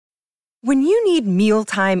When you need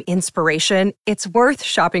mealtime inspiration, it's worth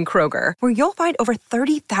shopping Kroger, where you'll find over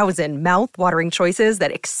 30,000 mouth-watering choices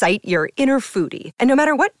that excite your inner foodie. And no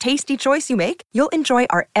matter what tasty choice you make, you'll enjoy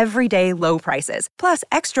our everyday low prices, plus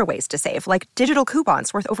extra ways to save, like digital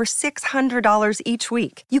coupons worth over $600 each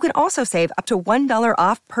week. You can also save up to $1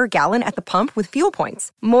 off per gallon at the pump with fuel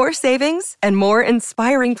points. More savings and more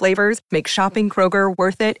inspiring flavors make shopping Kroger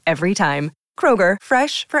worth it every time. Kroger,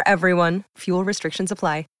 fresh for everyone. Fuel restrictions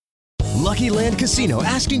apply. Lucky Land Casino,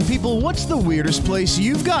 asking people, what's the weirdest place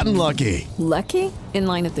you've gotten lucky? Lucky? In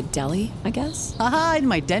line at the deli, I guess? Aha, in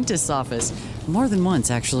my dentist's office. More than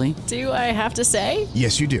once, actually. Do I have to say?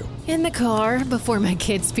 Yes, you do. In the car before my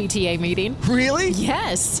kids' PTA meeting. Really?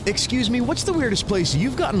 Yes. Excuse me, what's the weirdest place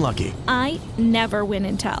you've gotten lucky? I never win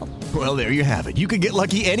and tell. Well, there you have it. You can get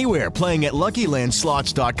lucky anywhere, playing at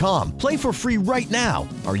LuckyLandSlots.com. Play for free right now.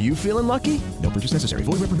 Are you feeling lucky? No purchase necessary.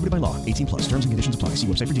 Void where prohibited by law. 18 plus. Terms and conditions apply. See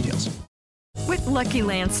website for details. With Lucky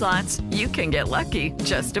Land Slots, you can get lucky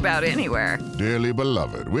just about anywhere. Dearly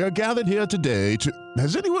beloved, we are gathered here today to...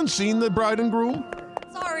 Has anyone seen the bride and groom?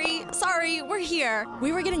 Sorry, we're here.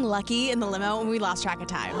 We were getting lucky in the limo and we lost track of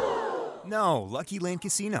time. No, Lucky Land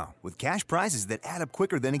Casino, with cash prizes that add up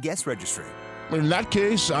quicker than a guest registry. In that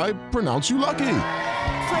case, I pronounce you lucky.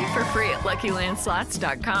 Play for free at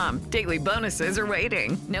LuckyLandSlots.com. Daily bonuses are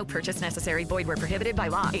waiting. No purchase necessary. Void where prohibited by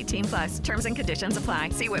law. 18 plus. Terms and conditions apply.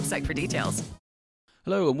 See website for details.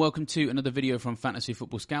 Hello and welcome to another video from Fantasy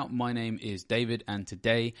Football Scout. My name is David and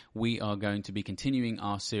today we are going to be continuing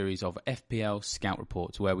our series of FPL Scout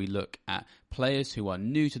Reports where we look at players who are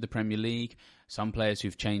new to the Premier League, some players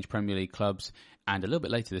who've changed Premier League clubs, and a little bit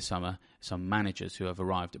later this summer, some managers who have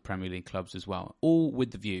arrived at Premier League clubs as well, all with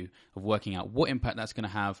the view of working out what impact that's going to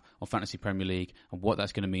have on Fantasy Premier League and what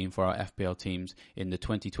that's going to mean for our FPL teams in the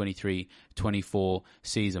 2023-24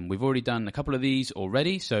 season. We've already done a couple of these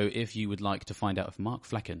already, so if you would like to find out if Mark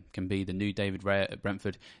Flecken can be the new David Raya at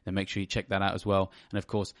Brentford, then make sure you check that out as well. And of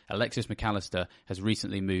course, Alexis McAllister has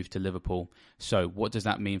recently moved to Liverpool. So what does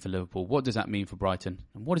that mean for Liverpool? What does that mean for Brighton?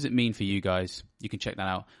 And what does it mean for you guys? You can check that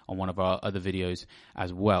out on one of our other videos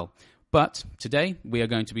as well. But today we are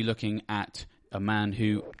going to be looking at a man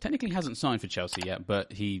who technically hasn't signed for Chelsea yet,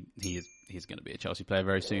 but he's going to be a Chelsea player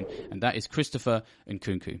very soon, and that is Christopher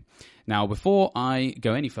Nkunku. Now, before I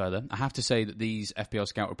go any further, I have to say that these FPL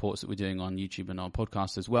Scout Reports that we're doing on YouTube and our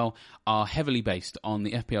podcast as well are heavily based on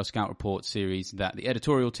the FPL Scout Report series that the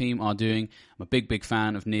editorial team are doing. I'm a big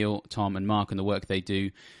fan of Neil, Tom and Mark and the work they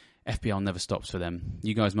do. FPL never stops for them.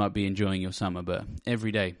 You guys might be enjoying your summer, but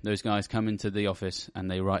every day those guys come into the office and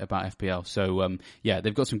they write about FPL. So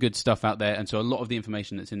they've got some good stuff out there. And so a lot of the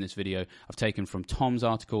information that's in this video I've taken from Tom's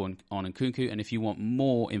article on Nkunku. And if you want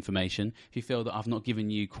more information, if you feel that I've not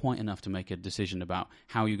given you quite enough to make a decision about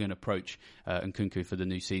how you're going to approach Nkunku for the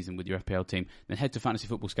new season with your FPL team, then head to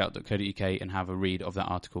fantasyfootballscout.co.uk and have a read of that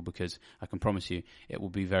article, because I can promise you it will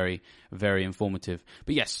be very, very informative.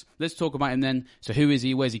 But yes, let's talk about him then. So who is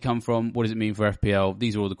he? Where's he come from? What does it mean for FPL?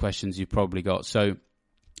 These are all the questions you've probably got. So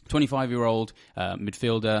 25-year-old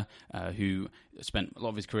midfielder who spent a lot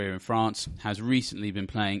of his career in France, has recently been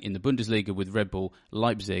playing in the Bundesliga with Red Bull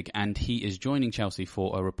Leipzig, and he is joining Chelsea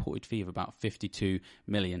for a reported fee of about 52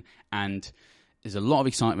 million. And there's a lot of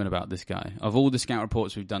excitement about this guy. Of all the scout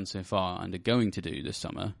reports we've done so far and are going to do this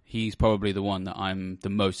summer, he's probably the one that I'm the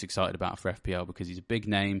most excited about for FPL, because he's a big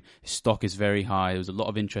name, his stock is very high, there was a lot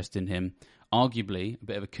of interest in him. Arguably, a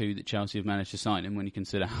bit of a coup that Chelsea have managed to sign him when you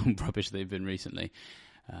consider how rubbish they've been recently.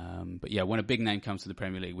 But yeah, when a big name comes to the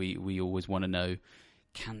Premier League, we always want to know,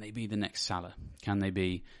 can they be the next Salah? Can they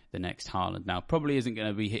be the next Haaland? Now, probably isn't going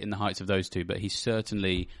to be hitting the heights of those two, but he's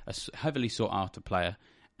certainly a heavily sought-after player,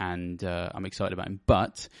 and I'm excited about him.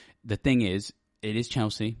 But the thing is, it is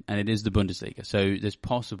Chelsea, and it is the Bundesliga, so there's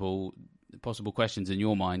possible questions in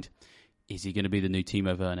your mind. Is he going to be the new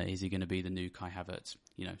Timo Werner? Is he going to be the new Kai Havertz?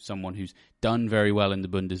 You know, someone who's done very well in the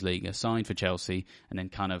Bundesliga, signed for Chelsea, and then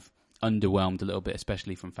kind of underwhelmed a little bit,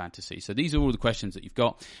 especially from fantasy. So these are all the questions that you've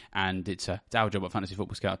got, and it's our job at Fantasy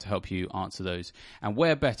Football Scout to help you answer those. And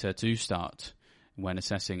where better to start when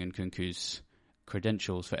assessing Nkunku's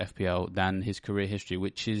credentials for FPL than his career history,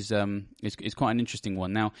 which is quite an interesting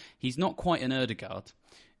one. Now, he's not quite an Ødegaard,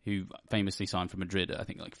 who famously signed for Madrid at, I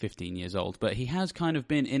think, like 15 years old. But he has kind of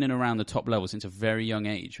been in and around the top level since a very young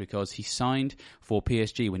age, because he signed for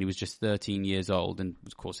PSG when he was just 13 years old, and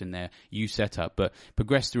was, of course, in their youth setup, but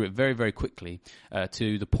progressed through it very, very quickly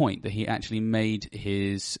to the point that he actually made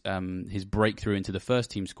his breakthrough into the first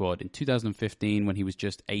team squad in 2015 when he was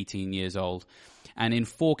just 18 years old. And in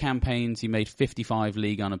 4 campaigns, he made 55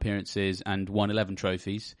 Ligue 1 appearances and won 11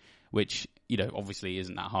 trophies, which, obviously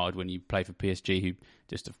isn't that hard when you play for PSG, who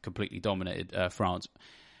just have completely dominated France.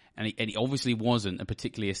 And he obviously wasn't a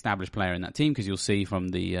particularly established player in that team, because you'll see from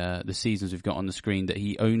the seasons we've got on the screen that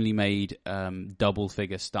he only made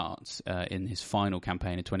double-figure starts in his final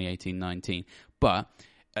campaign in 2018-19. But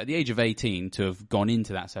at the age of 18, to have gone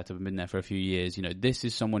into that setup and been there for a few years, this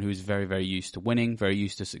is someone who is very, very used to winning, very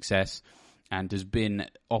used to success, and has been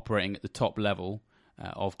operating at the top level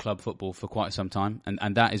of club football for quite some time.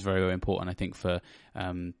 And that is very, very important, I think, for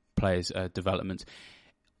players' development.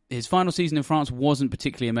 His final season in France wasn't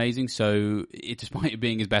particularly amazing, despite it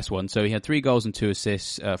being his best one. So he had 3 goals and 2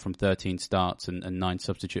 assists from 13 starts and 9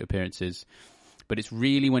 substitute appearances. But it's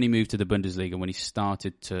really when he moved to the Bundesliga when he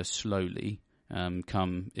started to slowly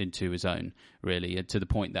come into his own, really, to the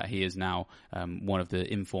point that he is now one of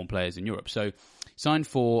the informed players in Europe. So signed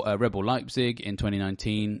for Red Bull Leipzig in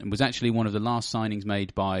 2019 and was actually one of the last signings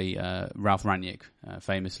made by Ralf Rangnick,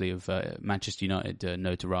 famously of Manchester United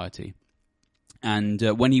notoriety. And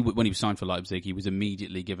when he was signed for Leipzig, he was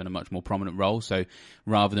immediately given a much more prominent role. So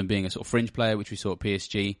rather than being a sort of fringe player, which we saw at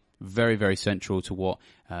PSG, very, very central to what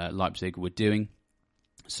Leipzig were doing.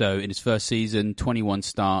 So in his first season, 21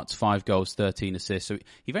 starts, 5 goals, 13 assists. So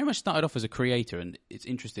he very much started off as a creator, and it's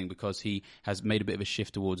interesting because he has made a bit of a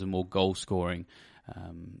shift towards a more goal-scoring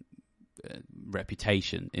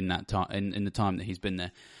reputation in that time, in the time that he's been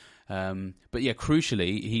there. But yeah,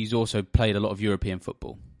 crucially, he's also played a lot of European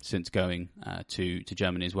football since going to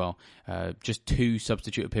Germany as well. Just 2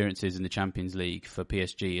 substitute appearances in the Champions League for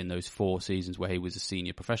PSG in those 4 seasons where he was a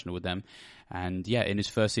senior professional with them. And yeah, in his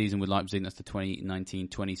first season with Leipzig, that's the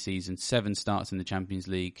 2019-20 season, 7 starts in the Champions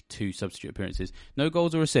League, 2 substitute appearances. No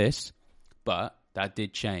goals or assists, but that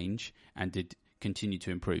did change and did continue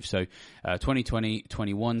to improve. So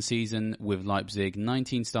 2020-21 season with Leipzig,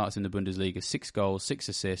 19 starts in the Bundesliga, 6 goals, 6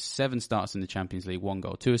 assists, 7 starts in the Champions League, 1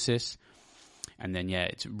 goal, 2 assists. And then, yeah,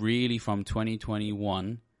 it's really from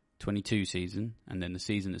 2021-22 season, and then the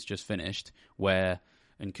season that's just finished, where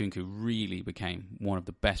Nkunku really became one of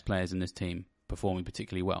the best players in this team, performing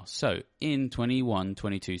particularly well. So in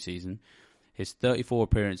 21-22 season, his 34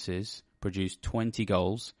 appearances produced 20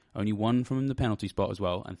 goals, only 1 from the penalty spot as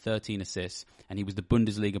well, and 13 assists, and he was the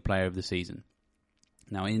Bundesliga player of the season.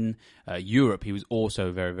 Now in Europe, he was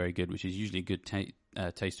also very, very good, which is usually a good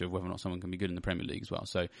taster of whether or not someone can be good in the Premier League as well.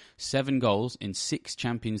 So 7 goals in 6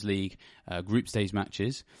 Champions League group stage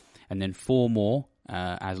matches, and then 4 more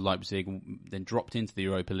as Leipzig then dropped into the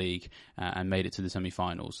Europa League and made it to the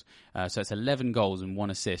semi-finals. So it's 11 goals and 1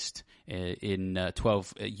 assist in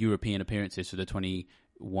 12 European appearances for the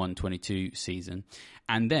 21-22 season.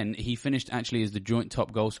 And then he finished actually as the joint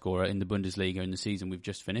top goal scorer in the Bundesliga in the season we've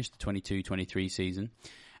just finished, the 22-23 season.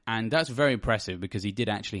 And that's very impressive because he did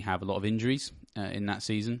actually have a lot of injuries in that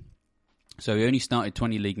season. So he only started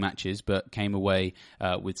 20 league matches, but came away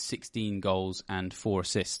with 16 goals and 4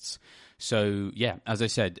 assists. So, yeah, as I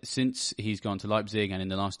said, since he's gone to Leipzig and in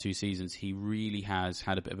the last 2 seasons, he really has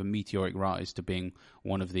had a bit of a meteoric rise to being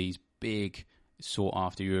one of these big,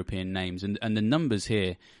 sought-after European names. And the numbers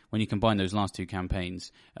here, when you combine those last 2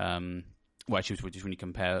 campaigns, well, actually, just when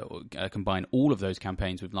you combine all of those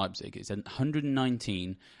campaigns with Leipzig, it's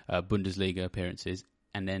 119 Bundesliga appearances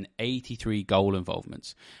and then 83 goal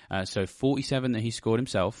involvements. So 47 that he scored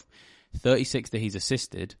himself, 36 that he's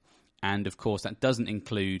assisted, and of course that doesn't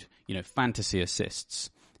include, fantasy assists,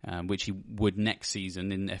 which he would next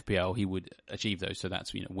season in FPL. He would achieve those. So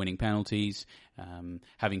that's winning penalties,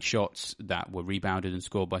 having shots that were rebounded and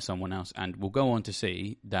scored by someone else. And we'll go on to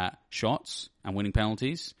see that shots and winning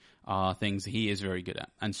penalties are things he is very good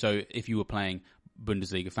at. And so if you were playing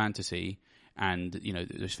Bundesliga fantasy and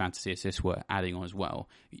those fantasy assists were adding on as well,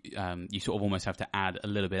 you sort of almost have to add a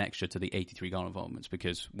little bit extra to the 83 goal involvements,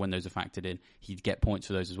 because when those are factored in, he'd get points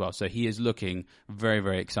for those as well. So he is looking very,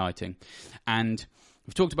 very exciting. And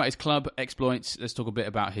we've talked about his club exploits. Let's talk a bit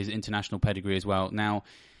about his international pedigree as well. Now,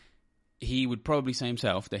 he would probably say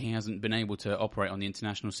himself that he hasn't been able to operate on the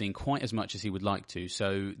international scene quite as much as he would like to.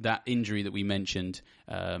 So that injury that we mentioned,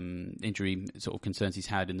 injury sort of concerns he's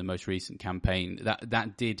had in the most recent campaign,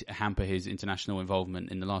 that did hamper his international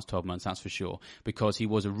involvement in the last 12 months, that's for sure, because he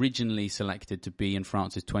was originally selected to be in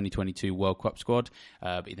France's 2022 World Cup squad,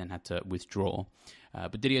 but he then had to withdraw.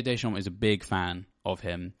 But Didier Deschamps is a big fan of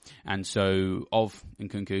him, and so of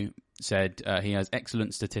Nkunku, said he has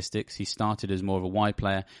excellent statistics. He started as more of a wide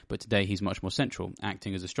player, but today he's much more central,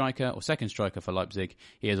 acting as a striker or second striker for Leipzig.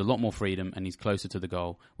 He has a lot more freedom and he's closer to the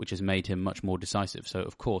goal, which has made him much more decisive. So,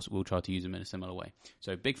 of course, we'll try to use him in a similar way.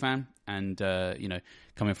 So, big fan, and,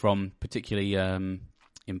 coming from particularly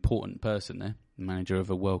important person there, manager of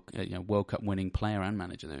a World Cup winning player and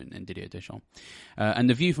manager there in Didier Deschamps. And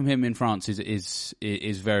the view from him in France is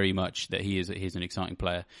very much that he's an exciting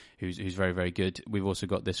player who's very, very good. We've also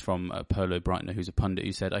got this from Polo Breitner, who's a pundit,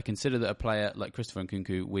 who said, "I consider that a player like Christopher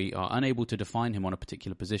Nkunku, we are unable to define him on a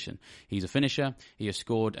particular position. He's a finisher. He has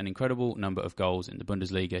scored an incredible number of goals in the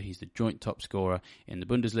Bundesliga. He's the joint top scorer in the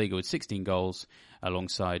Bundesliga with 16 goals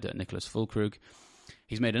alongside Nicholas Füllkrug.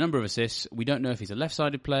 He's made a number of assists. We don't know if he's a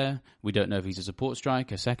left-sided player. We don't know if he's a support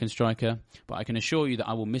striker, second striker. But I can assure you that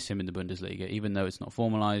I will miss him in the Bundesliga, even though it's not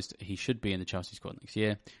formalised. He should be in the Chelsea squad next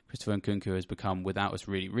year. Christopher Nkunku has become, without us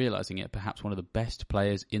really realising it, perhaps one of the best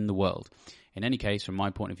players in the world. In any case, from my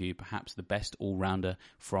point of view, perhaps the best all-rounder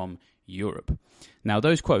from Europe." Now,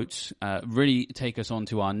 those quotes really take us on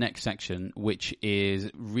to our next section, which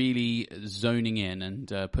is really zoning in and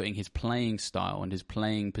putting his playing style and his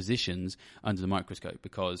playing positions under the microscope,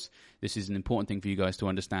 because this is an important thing for you guys to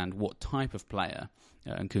understand what type of player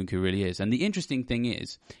Nkunku really is. And the interesting thing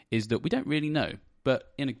is that we don't really know,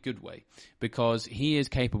 but in a good way, because he is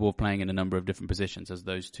capable of playing in a number of different positions, as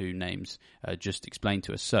those two names just explained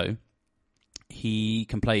to us. So he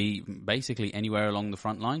can play basically anywhere along the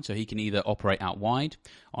front line, so he can either operate out wide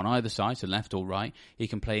on either side, so left or right. He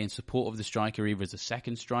can play in support of the striker, either as a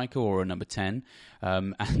second striker or a number 10.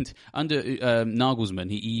 And under Nagelsmann,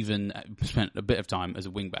 he even spent a bit of time as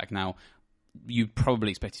a wing-back. Now, you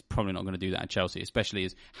probably expect he's probably not going to do that at Chelsea, especially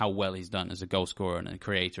as how well he's done as a goal scorer and a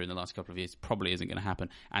creator in the last couple of years. Probably isn't going to happen,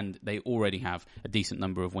 and they already have a decent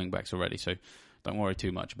number of wing-backs already, so don't worry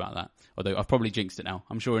too much about that. Although I've probably jinxed it now.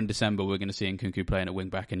 I'm sure in December we're going to see Nkunku playing at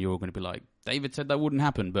wing-back and you're all going to be like, David said that wouldn't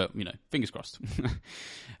happen, but, fingers crossed.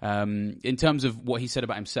 In terms of what he said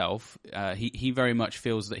about himself, he very much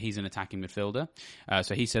feels that he's an attacking midfielder.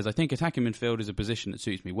 So he says, "I think attacking midfield is a position that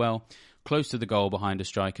suits me well. Close to the goal behind a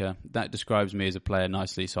striker. That describes me as a player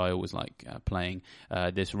nicely, so I always like playing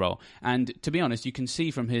this role." And to be honest, you can see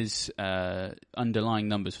from his underlying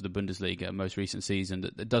numbers for the Bundesliga most recent season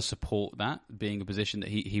that does support that being a position that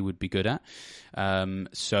he would be good at.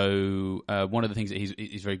 So one of the things that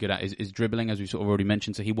he's very good at is dribbling, as we've sort of already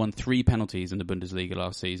mentioned. So he won 3 penalties in the Bundesliga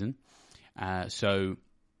last season. So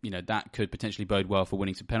that could potentially bode well for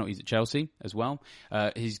winning some penalties at Chelsea as well.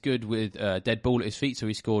 He's good with dead ball at his feet, so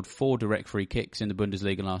he scored 4 direct free kicks in the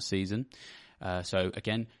Bundesliga last season. So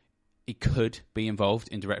again, he could be involved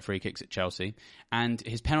in direct free kicks at Chelsea. And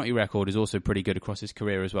his penalty record is also pretty good across his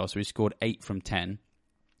career as well. So he scored 8 from 10.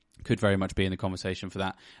 Could very much be in the conversation for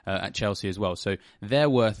that at Chelsea as well. So they're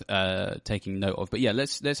worth taking note of. But yeah,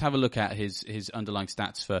 let's have a look at his underlying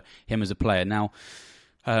stats for him as a player. Now,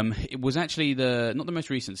 it was actually not the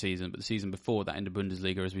most recent season, but the season before that in the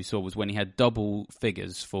Bundesliga, as we saw, was when he had double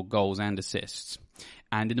figures for goals and assists.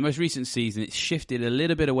 And in the most recent season, it shifted a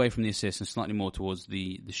little bit away from the assists and slightly more towards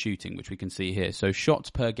the shooting, which we can see here. So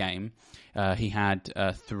shots per game, he had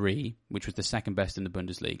 3, which was the second best in the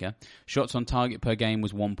Bundesliga. Shots on target per game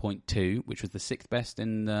was 1.2, which was the 6th best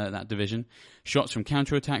in that division. Shots from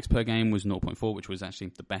counter-attacks per game was 0.4, which was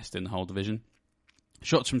actually the best in the whole division.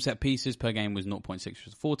 Shots from set pieces per game was 0.6, which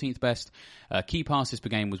was the 14th best. Key passes per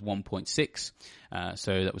game was 1.6,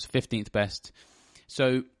 so that was 15th best.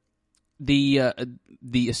 So the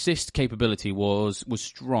assist capability was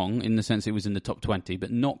strong in the sense it was in the top 20,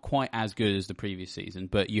 but not quite as good as the previous season.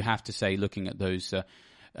 But you have to say, looking at those,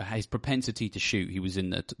 his propensity to shoot, he was in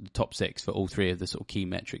the top 6 for all 3 of the sort of key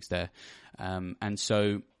metrics there. And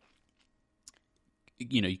so,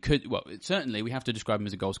 certainly we have to describe him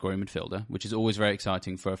as a goal-scoring midfielder, which is always very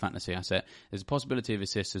exciting for a fantasy asset. There's a possibility of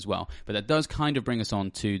assists as well. But that does kind of bring us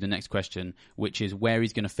on to the next question, which is where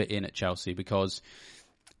he's going to fit in at Chelsea, because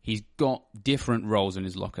he's got different roles in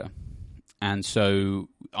his locker. And so,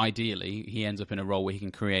 ideally, he ends up in a role where he can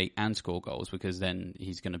create and score goals, because then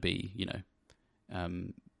he's going to be,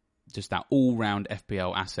 just that all-round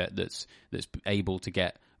FPL asset that's able to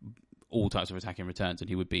get all types of attacking returns, and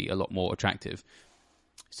he would be a lot more attractive.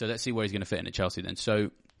 So let's see where he's going to fit in at Chelsea then.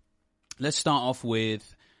 So let's start off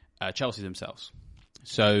with Chelsea themselves.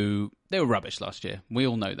 So they were rubbish last year. We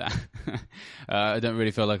all know that. I don't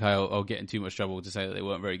really feel like I'll get in too much trouble to say that they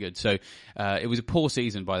weren't very good. So it was a poor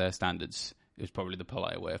season by their standards. It was probably the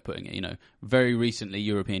polite way of putting it. Very recently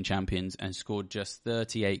European champions and scored just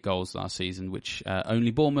 38 goals last season, which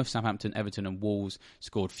only Bournemouth, Southampton, Everton and Wolves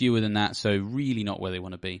scored fewer than that. So really not where they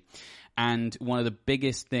want to be. And one of the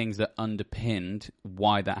biggest things that underpinned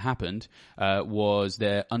why that happened was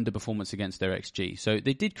their underperformance against their XG. So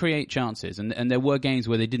they did create chances, and there were games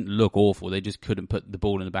where they didn't look awful. They just couldn't put the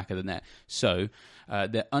ball in the back of the net. So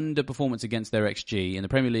their underperformance against their XG in the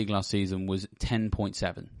Premier League last season was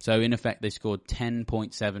 10.7. So in effect, they scored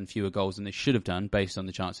 10.7 fewer goals than they should have done based on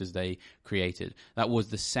the chances they created. That was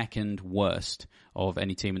the second worst of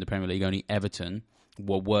any team in the Premier League. Only Everton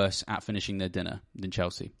were worse at finishing their dinner than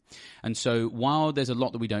Chelsea. And so while there's a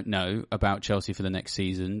lot that we don't know about Chelsea for the next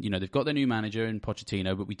season, they've got their new manager in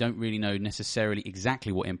Pochettino, but we don't really know necessarily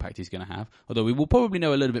exactly what impact he's going to have. Although we will probably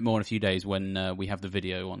know a little bit more in a few days when we have the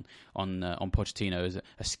video on Pochettino as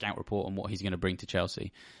a scout report on what he's going to bring to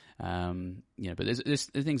Chelsea. But there's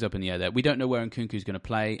things up in the air there. We don't know where Nkunku is going to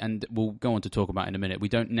play, and we'll go on to talk about in a minute. We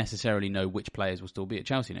don't necessarily know which players will still be at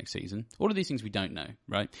Chelsea next season. All of these things we don't know,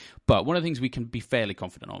 right? But one of the things we can be fairly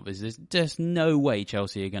confident of is there's just no way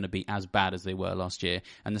Chelsea are going to be as bad as they were last year,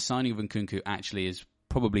 and the signing of Nkunku actually is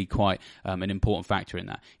probably quite an important factor in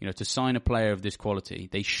that. To sign a player of this quality,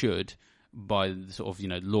 they should, by the sort of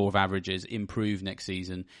law of averages, improve next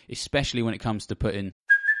season, especially when it comes to putting.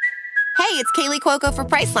 Hey, it's Kaylee Cuoco for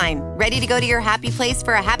Priceline. Ready to go to your happy place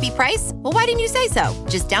for a happy price? Well, why didn't you say so?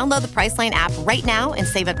 Just download the Priceline app right now and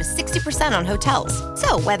save up to 60% on hotels.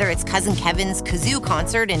 So whether it's Cousin Kevin's Kazoo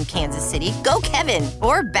Concert in Kansas City, go Kevin,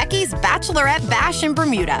 or Becky's Bachelorette Bash in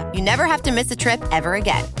Bermuda, you never have to miss a trip ever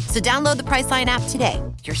again. So download the Priceline app today.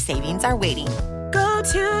 Your savings are waiting. Go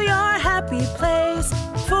to your happy place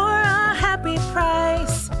for a happy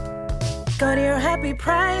price. Go to your happy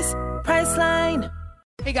price, Priceline.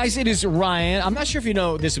 Hey guys, it is Ryan. I'm not sure if you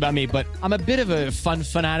know this about me, but I'm a bit of a fun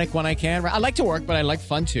fanatic when I can. I like to work, but I like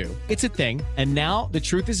fun too. It's a thing. And now the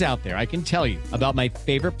truth is out there. I can tell you about my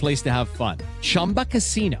favorite place to have fun. Chumba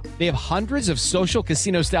Casino. They have hundreds of social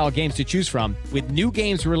casino style games to choose from with new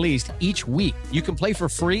games released each week. You can play for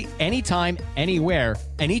free anytime, anywhere.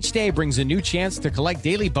 And each day brings a new chance to collect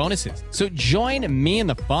daily bonuses. So join me in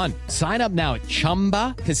the fun. Sign up now at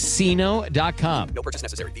ChumbaCasino.com. No purchase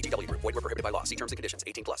necessary. VGW Group. Void where prohibited by law. See terms and conditions.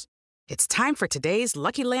 18+. It's time for today's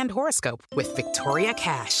Lucky Land horoscope with Victoria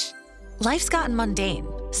Cash. Life's gotten mundane,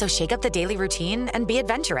 so shake up the daily routine and be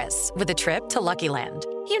adventurous with a trip to Lucky Land.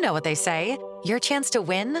 You know what they say. Your chance to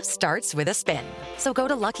win starts with a spin. So go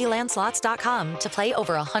to LuckyLandSlots.com to play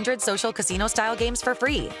over 100 social casino-style games for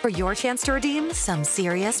free for your chance to redeem some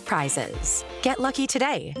serious prizes. Get lucky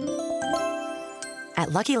today at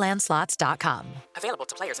LuckyLandSlots.com. Available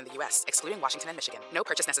to players in the U.S., excluding Washington and Michigan. No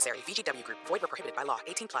purchase necessary. VGW Group. Void where prohibited by law.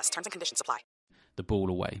 18+. Terms and conditions apply. The ball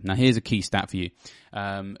away. Now, here's a key stat for you.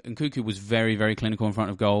 Nkunku was very, very clinical in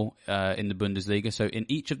front of goal in the Bundesliga. So in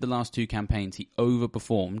each of the last two campaigns, he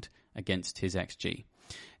overperformed against his XG.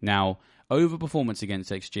 Now, overperformance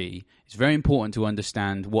against XG, it's very important to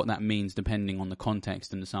understand what that means depending on the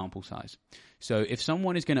context and the sample size. So if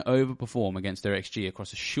someone is going to overperform against their XG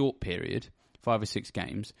across a short period, 5 or 6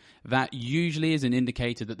 games, that usually is an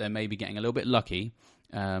indicator that they're maybe getting a little bit lucky.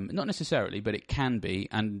 Not necessarily, but it can be,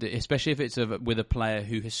 and especially if it's with a player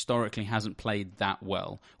who historically hasn't played that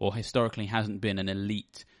well, or historically hasn't been an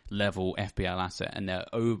elite level FPL asset, and they're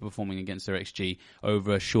overperforming against their XG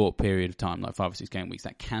over a short period of time, like 5 or 6 game weeks.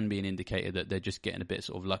 That can be an indicator that they're just getting a bit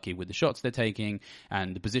sort of lucky with the shots they're taking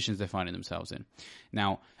and the positions they're finding themselves in.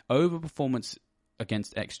 Now, overperformance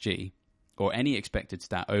against XG, or any expected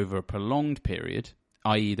stat over a prolonged period,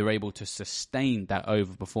 i.e. they're able to sustain that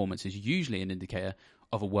overperformance, is usually an indicator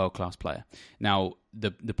of a world-class player. Now,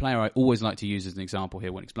 the player I always like to use as an example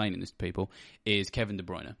here when explaining this to people is Kevin De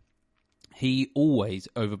Bruyne. He always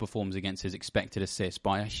overperforms against his expected assists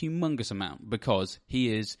by a humongous amount because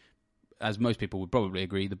he is, as most people would probably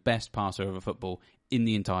agree, the best passer of a football in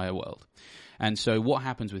the entire world. And so what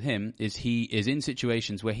happens with him is he is in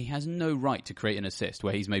situations where he has no right to create an assist,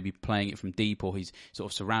 where he's maybe playing it from deep, or he's sort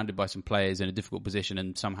of surrounded by some players in a difficult position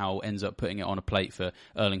and somehow ends up putting it on a plate for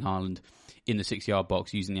Erling Haaland in the 6-yard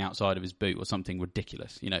box using the outside of his boot or something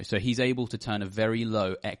ridiculous. So he's able to turn a very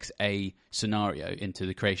low XA scenario into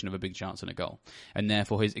the creation of a big chance and a goal. And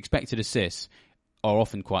therefore his expected assists are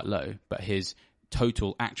often quite low, but his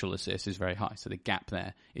total actual assists is very high. So the gap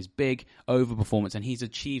there is big, overperformance, and he's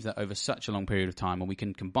achieved that over such a long period of time, and we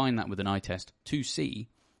can combine that with an eye test to see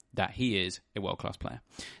that he is a world-class player.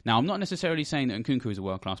 Now, I'm not necessarily saying that Nkunku is a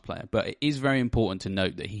world-class player, but it is very important to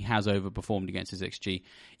note that he has overperformed against his XG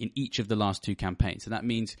in each of the last 2 campaigns. So that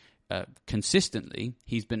means consistently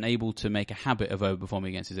he's been able to make a habit of overperforming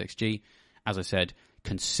against his XG. As I said,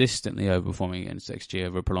 consistently overperforming against XG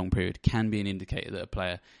over a prolonged period can be an indicator that a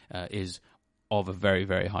player is of a very,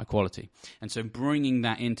 very high quality. And so bringing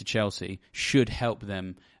that into Chelsea should help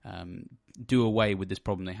them do away with this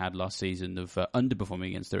problem they had last season of underperforming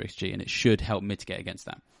against their XG, and it should help mitigate against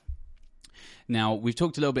that. Now, we've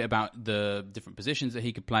talked a little bit about the different positions that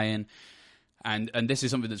he could play in, and this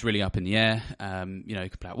is something that's really up in the air. He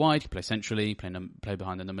could play out wide, he could play centrally, play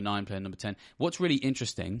behind the number 9, play number 10. What's really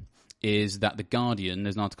interesting is that The Guardian,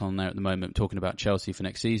 there's an article on there at the moment talking about Chelsea for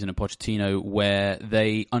next season and Pochettino, where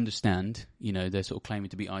they understand, they're sort of claiming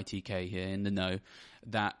to be ITK here in the know,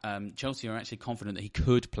 that Chelsea are actually confident that he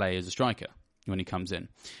could play as a striker when he comes in.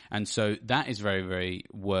 And so that is very, very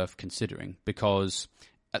worth considering, because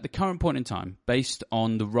at the current point in time, based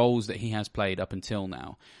on the roles that he has played up until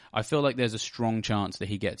now, I feel like there's a strong chance that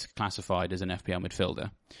he gets classified as an FPL midfielder,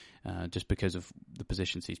 just because of the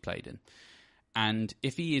positions he's played in. And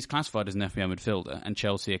if he is classified as an FPL midfielder and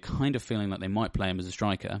Chelsea are kind of feeling like they might play him as a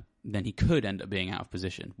striker, then he could end up being out of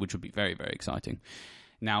position, which would be very, very exciting.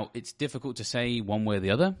 Now, it's difficult to say one way or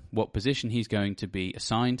the other what position he's going to be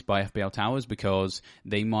assigned by FPL Towers, because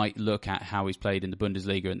they might look at how he's played in the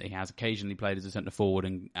Bundesliga, and he has occasionally played as a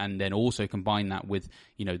centre-forward, and then also combine that with,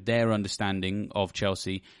 their understanding of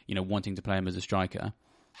Chelsea, wanting to play him as a striker,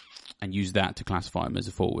 and use that to classify him as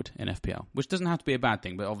a forward in FPL, which doesn't have to be a bad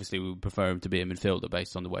thing, but obviously we would prefer him to be a midfielder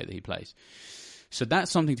based on the way that he plays. So that's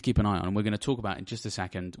something to keep an eye on, and we're going to talk about in just a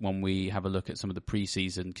second when we have a look at some of the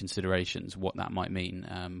pre-season considerations, what that might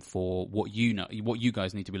mean for what you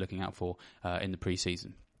guys need to be looking out for in the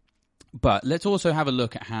pre-season. But let's also have a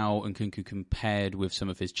look at how Nkunku compared with some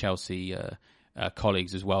of his Chelsea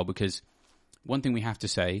colleagues as well, because one thing we have to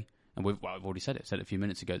say, and I've already said it a few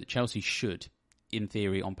minutes ago, that Chelsea should, in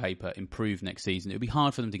theory, on paper, improve next season. It would be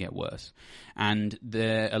hard for them to get worse. And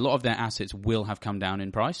a lot of their assets will have come down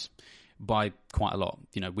in price by quite a lot.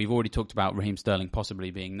 We've already talked about Raheem Sterling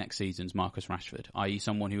possibly being next season's Marcus Rashford, i.e.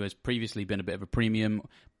 someone who has previously been a bit of a premium,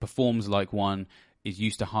 performs like one, is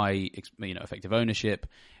used to high effective ownership,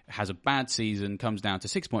 has a bad season, comes down to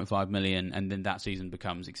 6.5 million, and then that season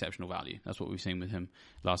becomes exceptional value. That's what we've seen with him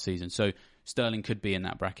last season. So Sterling could be in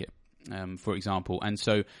that bracket, for example. And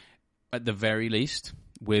so at the very least,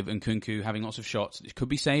 with Nkunku having lots of shots, it could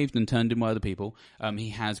be saved and turned in by other people. He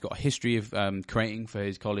has got a history of creating for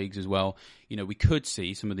his colleagues as well. We could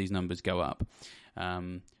see some of these numbers go up.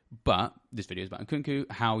 But this video is about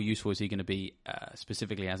Nkunku. How useful is he going to be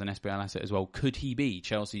specifically as an FPL asset as well? Could he be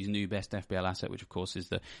Chelsea's new best FPL asset, which of course is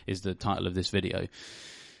the title of this video?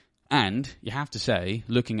 And you have to say,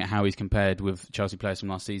 looking at how he's compared with Chelsea players from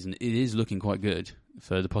last season, it is looking quite good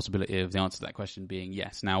for the possibility of the answer to that question being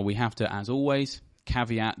yes. Now, we have to, as always,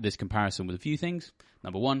 caveat this comparison with a few things.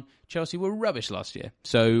 Number one, Chelsea were rubbish last year.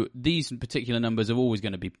 So these particular numbers are always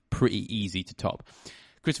going to be pretty easy to top.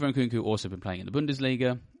 Christopher Nkunku also been playing in the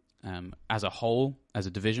Bundesliga. As a whole, as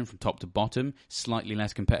a division from top to bottom, slightly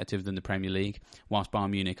less competitive than the Premier League, whilst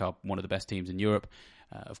Bayern Munich are one of the best teams in Europe.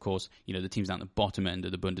 Of course, the teams down the bottom end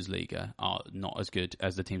of the Bundesliga are not as good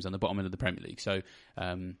as the teams on the bottom end of the Premier League. So,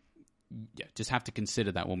 just have to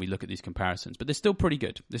consider that when we look at these comparisons. But they're still pretty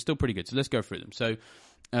good. So let's go through them. So,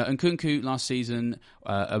 Nkunku last season,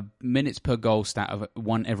 a minutes per goal stat of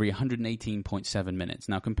 1 every 118.7 minutes.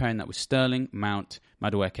 Now, comparing that with Sterling, Mount,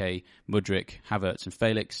 Madueke, Mudryk, Havertz and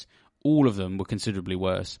Felix, all of them were considerably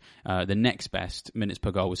worse. The next best minutes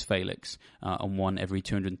per goal was Felix on 1 every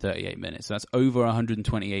 238 minutes. So that's over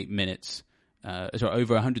 128 minutes,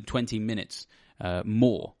 over 120 minutes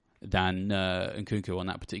more than Nkunku on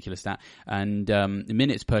that particular stat. And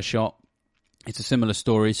minutes per shot, it's a similar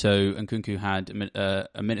story. So Nkunku had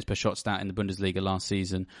a minutes per shot stat in the Bundesliga last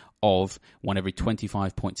season of 1 every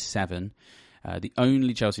 25.7. The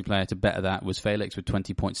only Chelsea player to better that was Felix with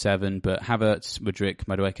 20.7, but Havertz, Mudryk,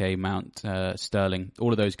 Madueke, Mount, Sterling,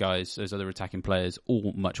 all of those guys, those other attacking players,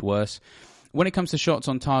 all much worse. When it comes to shots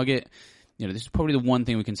on target, this is probably the one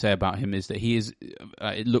thing we can say about him is that he is,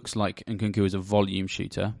 it looks like Nkunku is a volume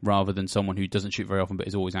shooter rather than someone who doesn't shoot very often but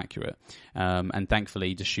is always accurate. And thankfully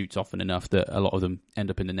he just shoots often enough that a lot of them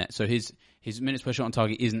end up in the net. So his minutes per shot on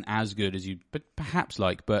target isn't as good as you'd perhaps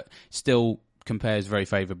like, but still compares very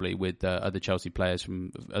favourably with other Chelsea players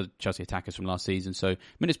from Chelsea attackers from last season. So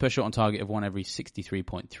minutes per shot on target of 1 every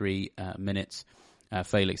 63.3 minutes.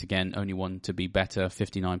 Felix, again, only one to be better,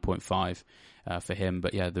 59.5 for him.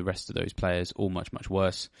 But yeah, the rest of those players, all much, much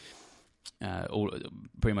worse.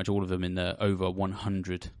 Pretty much all of them in the over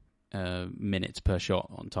 100 minutes per shot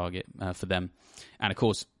on target for them. And of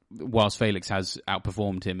course, whilst Felix has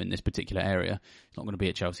outperformed him in this particular area, he's not going to be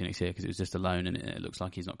at Chelsea next year because it was just a loan and it looks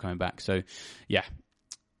like he's not coming back. So yeah,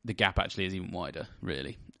 the gap actually is even wider,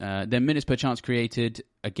 really. Then minutes per chance created,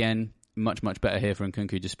 again, much, much better here for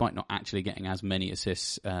Nkunku, despite not actually getting as many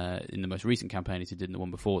assists in the most recent campaign as he did in the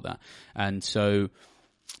one before that. And so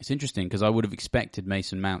It's interesting because I would have expected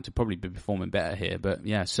Mason Mount to probably be performing better here. But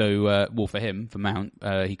yeah, so, for him, for Mount,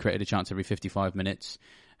 he created a chance every 55 minutes.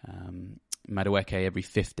 Madueke every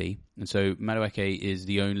 50. And so Madueke is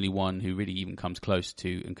the only one who really even comes close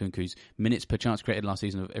to Nkunku's minutes per chance created last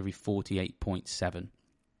season of every 48.7.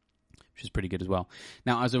 Which is pretty good as well.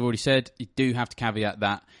 Now, as I've already said, you do have to caveat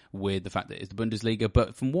that with the fact that it's the Bundesliga.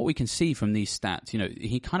 But from what we can see from these stats,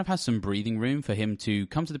 he kind of has some breathing room for him to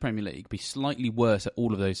come to the Premier League, be slightly worse at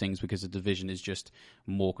all of those things because the division is just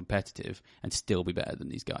more competitive, and still be better than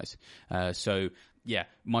these guys. So, yeah,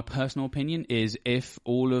 my personal opinion is if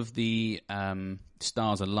all of the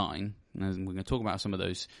stars align, and we're going to talk about some of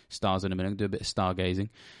those stars in a minute, do a bit of stargazing.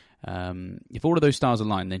 If all of those stars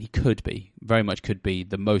align, then he very much could be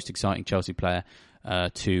the most exciting Chelsea player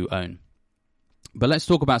to own. But let's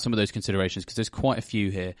talk about some of those considerations, because there's quite a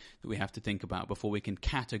few here that we have to think about before we can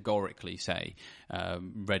categorically say,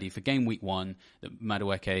 ready for game week 1, that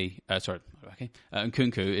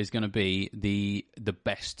Nkunku is going to be the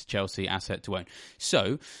best Chelsea asset to own.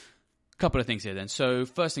 So, a couple of things here then. So,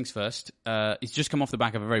 first things first, he's just come off the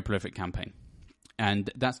back of a very prolific campaign.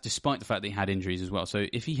 And that's despite the fact that he had injuries as well. So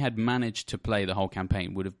if he had managed to play the whole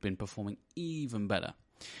campaign, would have been performing even better.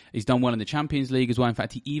 He's done well in the Champions League as well. In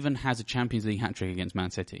fact, he even has a Champions League hat-trick against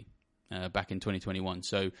Man City back in 2021.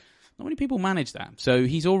 So not many people manage that. So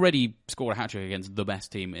he's already scored a hat-trick against the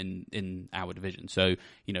best team in our division. So,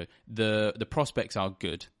 the prospects are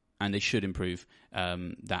good, and they should improve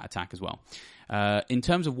that attack as well. In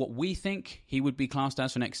terms of what we think he would be classed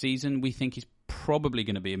as for next season, we think he's probably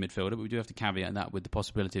going to be a midfielder, but we do have to caveat that with the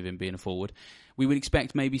possibility of him being a forward. We would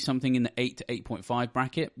expect maybe something in the 8 to 8.5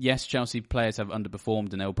 bracket. Yes, Chelsea players have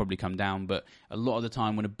underperformed and they'll probably come down, but a lot of the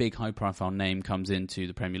time when a big high-profile name comes into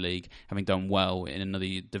the Premier League, having done well in another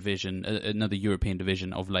European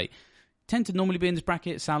division of late, tend to normally be in this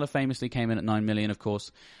bracket. Salah famously came in at 9 million, of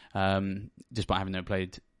course, despite having never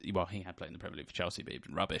played. Well, he had played in the Premier League for Chelsea, but he'd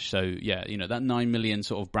been rubbish. So, yeah, that 9 million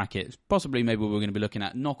sort of bracket, possibly maybe we're going to be looking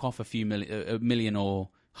at knock off a million or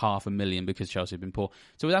half a million because Chelsea have been poor.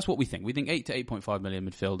 So that's what we think. We think 8 to 8.5 million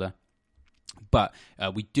midfielder. But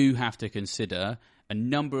we do have to consider a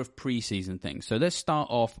number of pre-season things. So let's start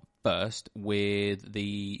off first with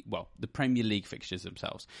the Premier League fixtures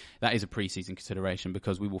themselves. That is a pre-season consideration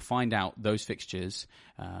because we will find out those fixtures,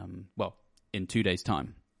 in 2 days'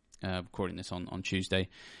 time. Recording this on Tuesday,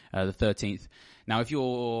 the 13th. Now, if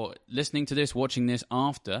you're listening to this, watching this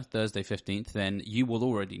after Thursday 15th, then you will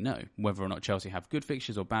already know whether or not Chelsea have good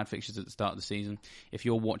fixtures or bad fixtures at the start of the season. If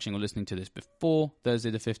you're watching or listening to this before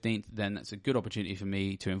Thursday the 15th, then that's a good opportunity for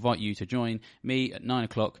me to invite you to join me at 9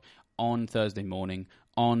 o'clock on Thursday morning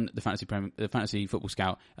on the Fantasy Football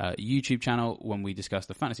Scout YouTube channel when we discuss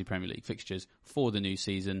the Fantasy Premier League fixtures for the new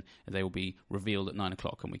season. They will be revealed at 9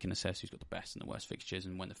 o'clock and we can assess who's got the best and the worst fixtures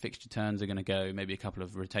and when the fixture turns are going to go, maybe a couple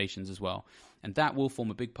of rotations as well. And that will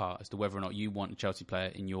form a big part as to whether or not you want a Chelsea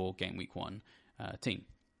player in your Game Week 1 team.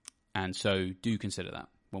 And so do consider that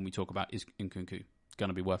when we talk about is Nkunku going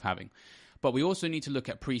to be worth having. But we also need to look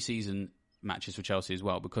at pre-season matches for Chelsea as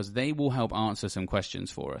well, because they will help answer some questions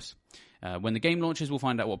for us. When the game launches, we'll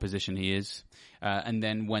find out what position he is. And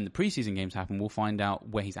then when the preseason games happen, we'll find out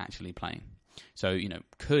where he's actually playing. So,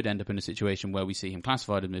 could end up in a situation where we see him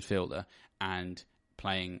classified as midfielder and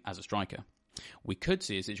playing as a striker. We could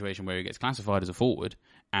see a situation where he gets classified as a forward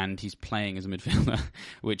and he's playing as a midfielder,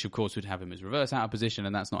 which of course would have him as reverse out of position,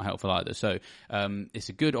 and that's not helpful either. So it's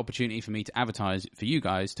a good opportunity for me to advertise for you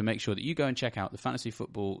guys to make sure that you go and check out the Fantasy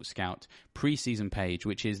Football Scout pre-season page,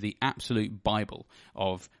 which is the absolute Bible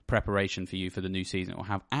of preparation for you for the new season. It will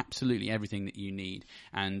have absolutely everything that you need.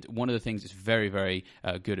 And one of the things that's very, very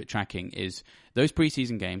good at tracking is those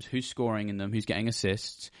pre-season games, who's scoring in them, who's getting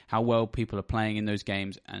assists, how well people are playing in those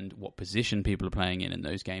games, and what position people are playing in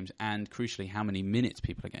those games, and crucially, how many minutes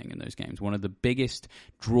people are getting in those games. One of the biggest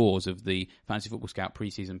draws of the Fantasy Football Scout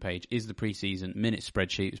pre-season page is the pre-season minutes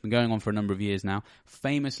spreadsheet. It's been going on for a number of years now.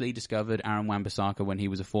 Famously discovered Aaron Wan-Bissaka when he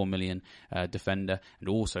was a 4 million defender, and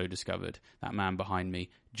also discovered that man behind me,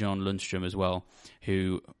 John Lundstrom, as well,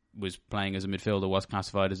 who was playing as a midfielder, was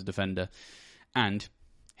classified as a defender, and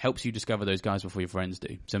helps you discover those guys before your friends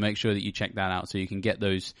do. So make sure that you check that out so you can get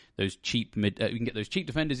those cheap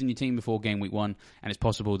defenders in your team before game week 1, and it's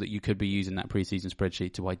possible that you could be using that preseason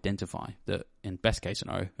spreadsheet to identify that in best case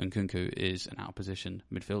scenario Nkunku is an out of position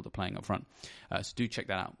midfielder playing up front. So do check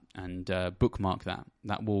that out and bookmark that.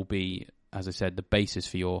 That will be, as I said, the basis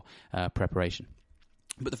for your preparation.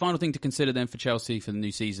 But the final thing to consider then for Chelsea for the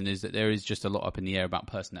new season is that there is just a lot up in the air about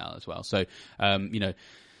personnel as well. So,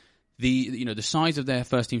 the size of their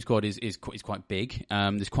first team squad is quite big.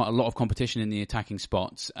 There's quite a lot of competition in the attacking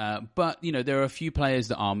spots, but there are a few players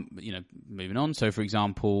that are moving on. So, for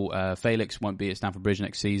example, Felix won't be at Stamford Bridge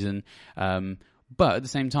next season, but at the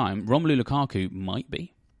same time, Romelu Lukaku might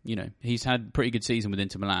be. He's had a pretty good season with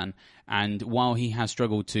Inter Milan, and while he has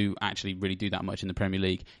struggled to actually really do that much in the Premier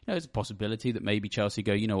League, there's a possibility that maybe Chelsea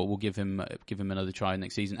go, we'll give him another try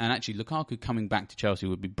next season. And actually, Lukaku coming back to Chelsea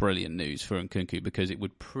would be brilliant news for Nkunku, because it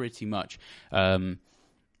would pretty much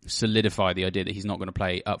solidify the idea that he's not going to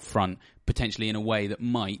play up front, potentially in a way that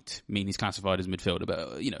might mean he's classified as midfielder.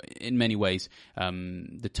 But in many ways,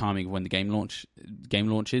 the timing of when the game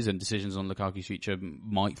launches and decisions on Lukaku's future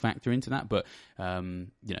might factor into that. But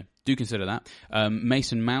do consider that.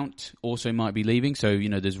 Mason Mount also might be leaving, so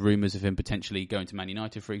there's rumours of him potentially going to Man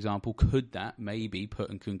United, for example. Could that maybe put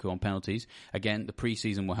Nkunku on penalties? Again, the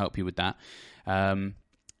pre-season will help you with that.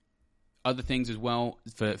 Other things as well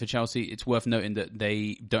for Chelsea, it's worth noting that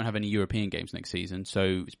they don't have any European games next season, so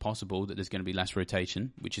it's possible that there's going to be less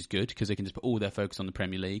rotation, which is good because they can just put all their focus on the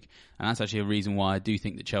Premier League. And that's actually a reason why I do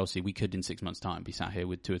think that Chelsea, we could in 6 months' time be sat here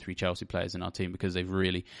with 2 or 3 Chelsea players in our team, because they've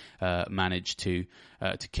really managed to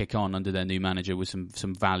kick on under their new manager with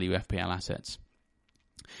some value FPL assets.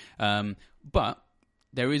 But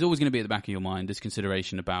there is always going to be at the back of your mind this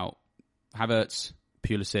consideration about Havertz,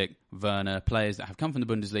 Pulisic, Werner, players that have come from the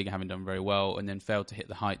Bundesliga, haven't done very well, and then failed to hit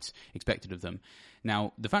the heights expected of them.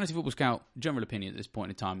 Now, the Fantasy Football Scout general opinion at this point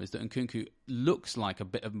in time is that Nkunku looks like a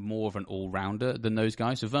bit of more of an all-rounder than those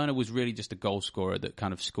guys. So Werner was really just a goal scorer that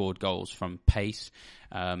kind of scored goals from pace.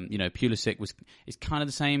 Pulisic is kind of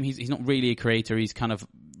the same. He's not really a creator. He's kind of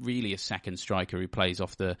really a second striker who plays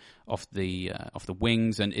off the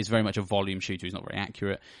wings and is very much a volume shooter. He's not very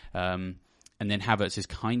accurate. And then Havertz has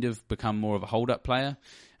kind of become more of a hold-up player,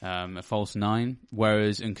 a false nine,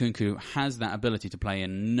 whereas Nkunku has that ability to play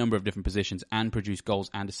in a number of different positions and produce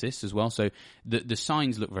goals and assists as well. So the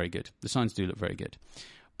signs look very good. The signs do look very good.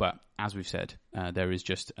 But as we've said, there is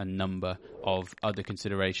just a number of other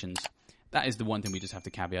considerations. That is the one thing we just have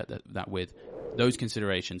to caveat that with. Those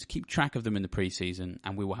considerations, keep track of them in the pre-season,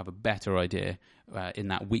 and we will have a better idea in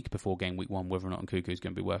that week before game week 1 whether or not Nkunku is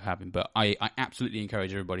going to be worth having. But I absolutely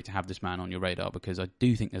encourage everybody to have this man on your radar, because I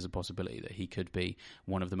do think there's a possibility that he could be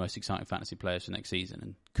one of the most exciting fantasy players for next season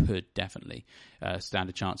and could definitely stand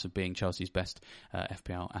a chance of being Chelsea's best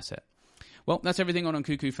FPL asset. Well, that's everything on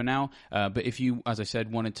Nkunku for now. But if you, as I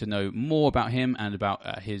said, wanted to know more about him and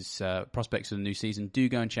about his prospects for the new season, do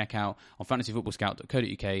go and check out on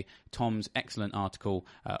fantasyfootballscout.co.uk Tom's excellent article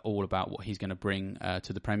all about what he's going to bring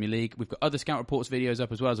to the Premier League. We've got other Scout Reports videos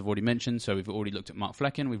up as well, as I've already mentioned. So we've already looked at Mark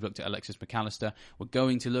Flecken. We've looked at Alexis McAllister. We're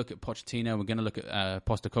going to look at Pochettino. We're going to look at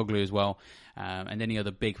Postecoglou as well. And any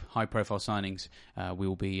other big high-profile signings, we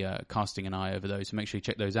will be casting an eye over those. So make sure you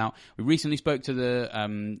check those out. We recently spoke to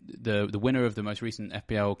the winner of the most recent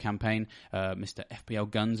FPL campaign, Mr. FPL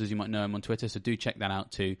Guns, as you might know him on Twitter. So do check that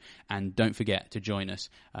out too. And don't forget to join us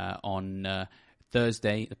on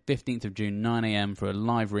Thursday, the 15th of June, 9 a.m. for a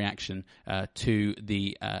live reaction to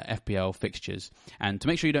the FPL fixtures. And to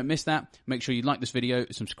make sure you don't miss that, make sure you like this video,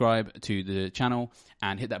 subscribe to the channel,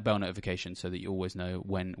 and hit that bell notification so that you always know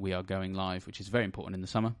when we are going live, which is very important in the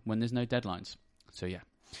summer when there's no deadlines. So yeah.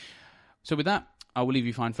 So with that, I will leave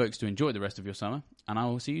you fine folks to enjoy the rest of your summer, and I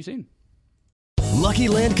will see you soon. Lucky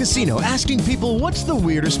Land Casino, asking people, what's the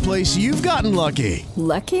weirdest place you've gotten lucky?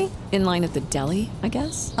 Lucky? In line at the deli, I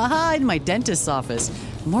guess? Aha, in my dentist's office.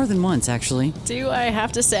 More than once, actually. Do I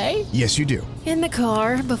have to say? Yes, you do. In the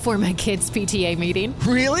car before my kids' PTA meeting.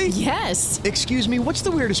 Really? Yes. Excuse me, what's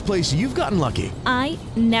the weirdest place you've gotten lucky? I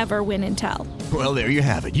never win and tell. Well, there you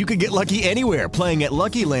have it. You can get lucky anywhere, playing at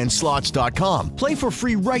LuckyLandSlots.com. Play for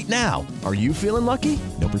free right now. Are you feeling lucky?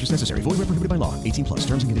 No purchase necessary. Void where prohibited by law. 18+.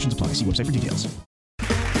 Terms and conditions apply. See website for details.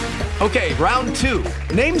 Okay, round 2.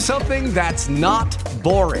 Name something that's not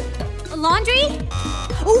boring. A laundry?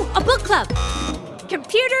 Ooh, a book club.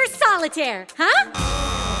 Computer solitaire, huh?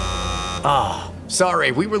 Ah,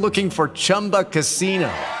 sorry, we were looking for Chumba Casino.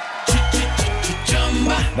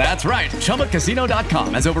 That's right,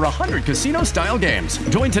 ChumbaCasino.com has over 100 casino-style games.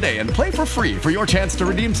 Join today and play for free for your chance to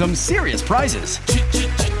redeem some serious prizes.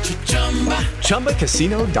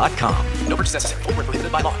 ChumbaCasino.com. No purchase necessary. Void where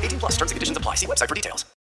prohibited by law. 18+. Terms and conditions apply. See website for details.